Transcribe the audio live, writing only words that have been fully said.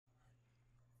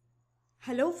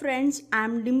Hello friends,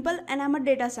 I'm Dimple and I'm a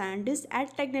data scientist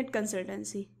at Technet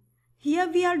consultancy. Here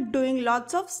we are doing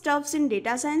lots of stuffs in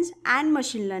data science and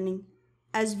machine learning.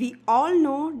 As we all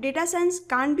know, data science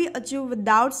can't be achieved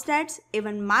without stats.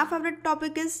 Even my favorite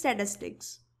topic is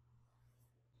statistics.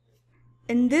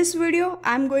 In this video,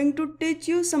 I'm going to teach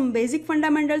you some basic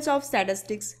fundamentals of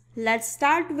statistics. Let's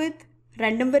start with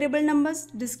random variable numbers,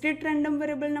 discrete random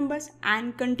variable numbers,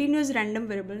 and continuous random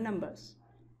variable numbers.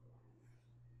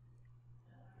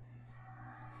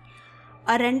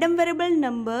 A random variable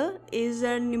number is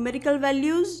a numerical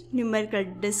values, numerical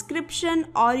description,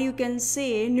 or you can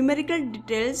say numerical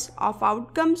details of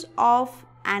outcomes of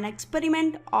an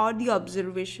experiment or the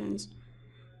observations.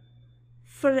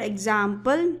 For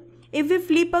example, if we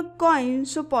flip a coin,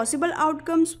 so possible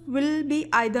outcomes will be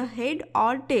either head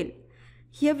or tail.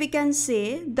 Here we can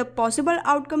say the possible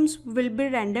outcomes will be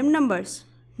random numbers.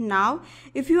 Now,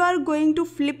 if you are going to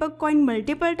flip a coin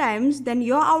multiple times, then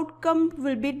your outcome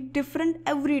will be different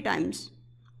every time.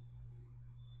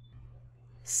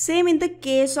 Same in the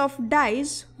case of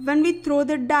dice. When we throw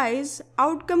the dice,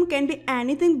 outcome can be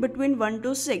anything between 1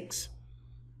 to 6.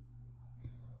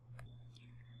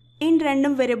 In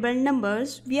random variable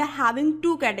numbers, we are having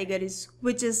two categories,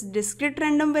 which is discrete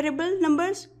random variable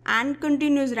numbers and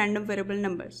continuous random variable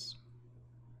numbers.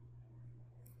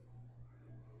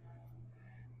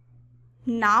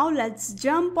 Now let's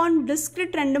jump on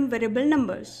discrete random variable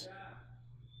numbers.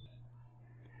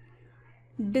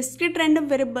 Discrete random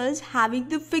variables having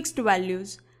the fixed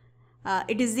values.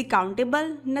 It is the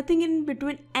countable, nothing in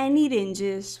between any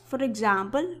ranges. For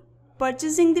example,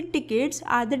 purchasing the tickets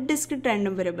are the discrete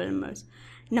random variable numbers.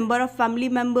 Number of family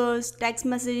members, text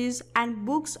messages, and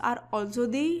books are also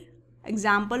the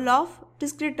example of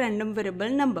discrete random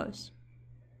variable numbers.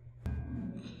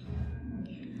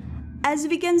 As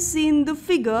we can see in the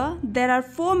figure, there are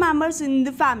 4 members in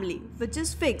the family, which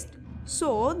is fixed.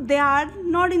 So they are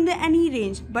not in the any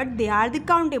range, but they are the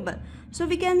countable. So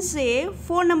we can say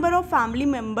 4 number of family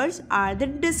members are the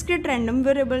discrete random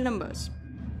variable numbers.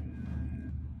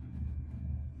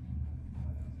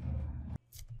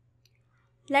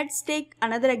 Let's take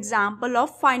another example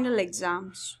of final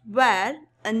exams, where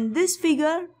in this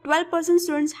figure 12%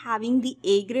 students having the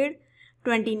A grade,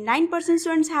 29%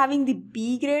 students having the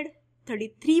B grade,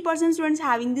 33% students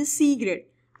having the C grade,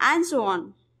 and so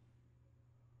on.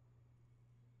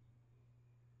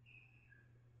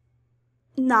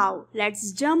 Now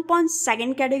let's jump on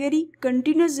second category,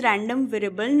 continuous random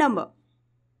variable number.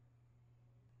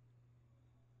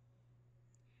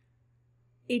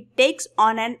 It takes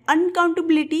on an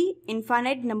uncountability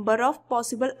infinite number of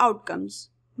possible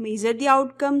outcomes. Measure the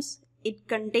outcomes. It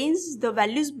contains the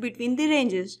values between the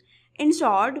ranges. In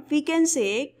short, we can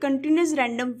say continuous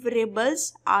random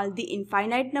variables are the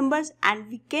infinite numbers and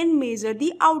we can measure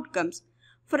the outcomes.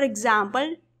 For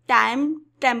example, time,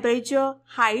 temperature,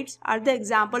 heights are the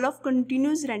example of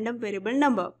continuous random variable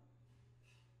number.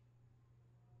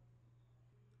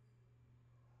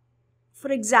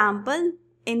 For example,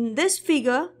 in this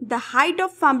figure, the height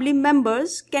of family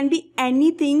members can be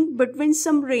anything between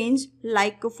some range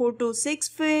like 4 to 6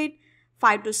 feet,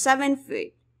 5 to 7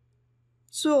 feet.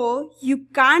 So, you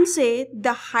can't say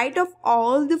the height of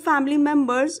all the family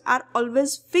members are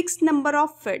always fixed number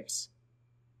of feet.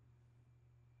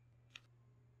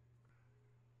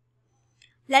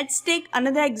 Let's take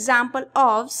another example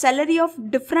of salary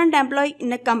of different employee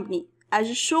in a company.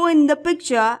 As shown in the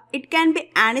picture, it can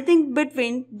be anything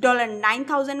between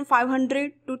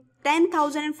 $9,500 to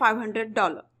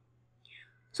 $10,500.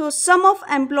 So some of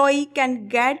employee can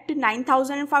get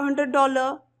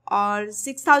 $9,500 or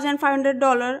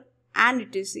 $6,500 and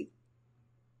etc.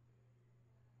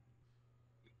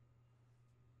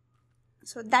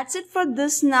 So that's it for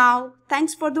this now.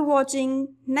 Thanks for the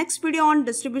watching. Next video on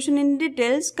distribution in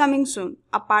details coming soon.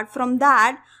 Apart from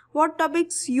that, what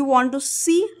topics you want to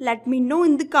see, let me know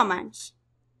in the comments.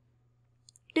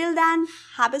 Till then,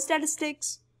 happy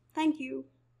statistics. Thank you.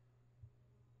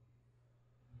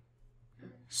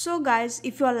 So guys,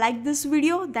 if you like this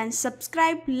video, then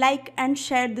subscribe, like and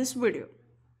share this video.